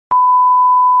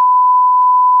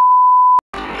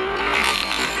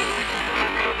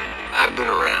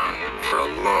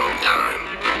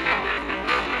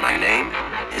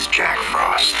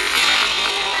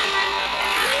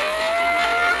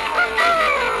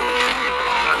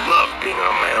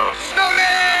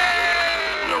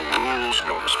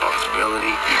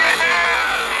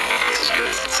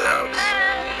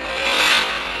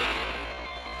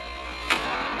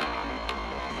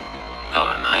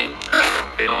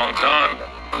long time.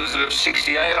 Was it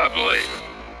 68, I believe?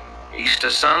 Easter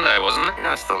Sunday, wasn't it? You're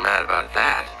not still mad about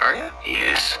that, are you?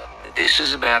 Yes. This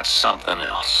is about something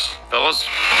else. Fellas?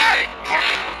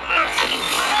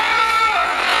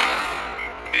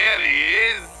 There he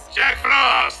is. Jack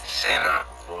Frost. Santa.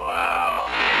 Wow.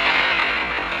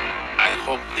 I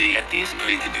hope the Yeti is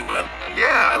treated you well.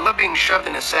 Yeah, I love being shoved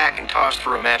in a sack and tossed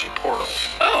through a magic portal.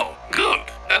 Oh, good.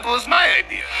 That was my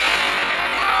idea.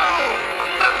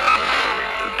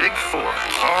 The Big Four,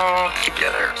 all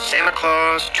together. Santa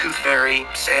Claus, Tooth Fairy,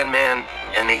 Sandman,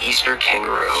 and the Easter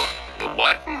Kangaroo. The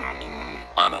what?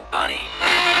 I'm a bunny.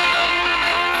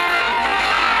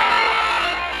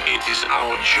 It is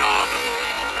our job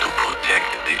to protect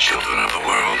the children of the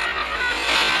world.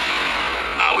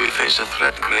 Now we face a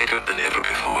threat greater than ever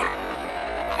before.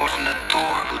 Open the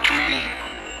door, Udrimi.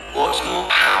 What's more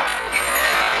powerful?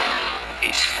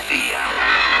 It's fear.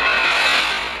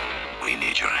 We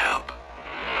need your help.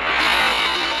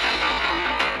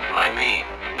 Why me?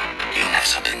 You have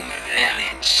something very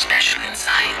special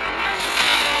inside.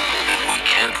 We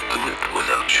can't do it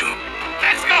without you.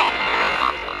 Let's go!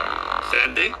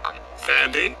 Sandy?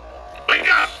 Sandy? Wake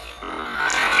up!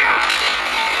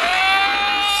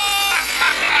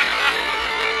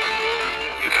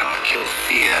 You can't kill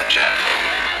fear, Jack.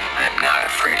 I'm not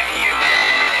afraid of you.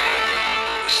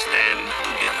 Stand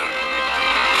together.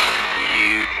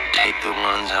 You take the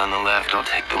ones on the left, I'll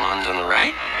take the ones on the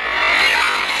right.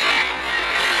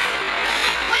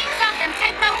 Please stop them.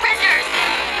 Take no prisoners.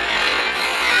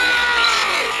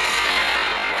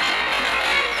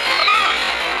 Come on!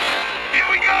 Here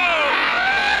we go!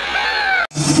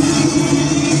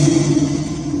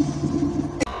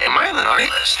 Am I on the naughty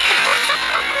list?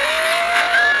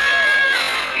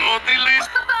 Naughty list.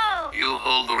 You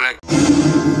hold the record.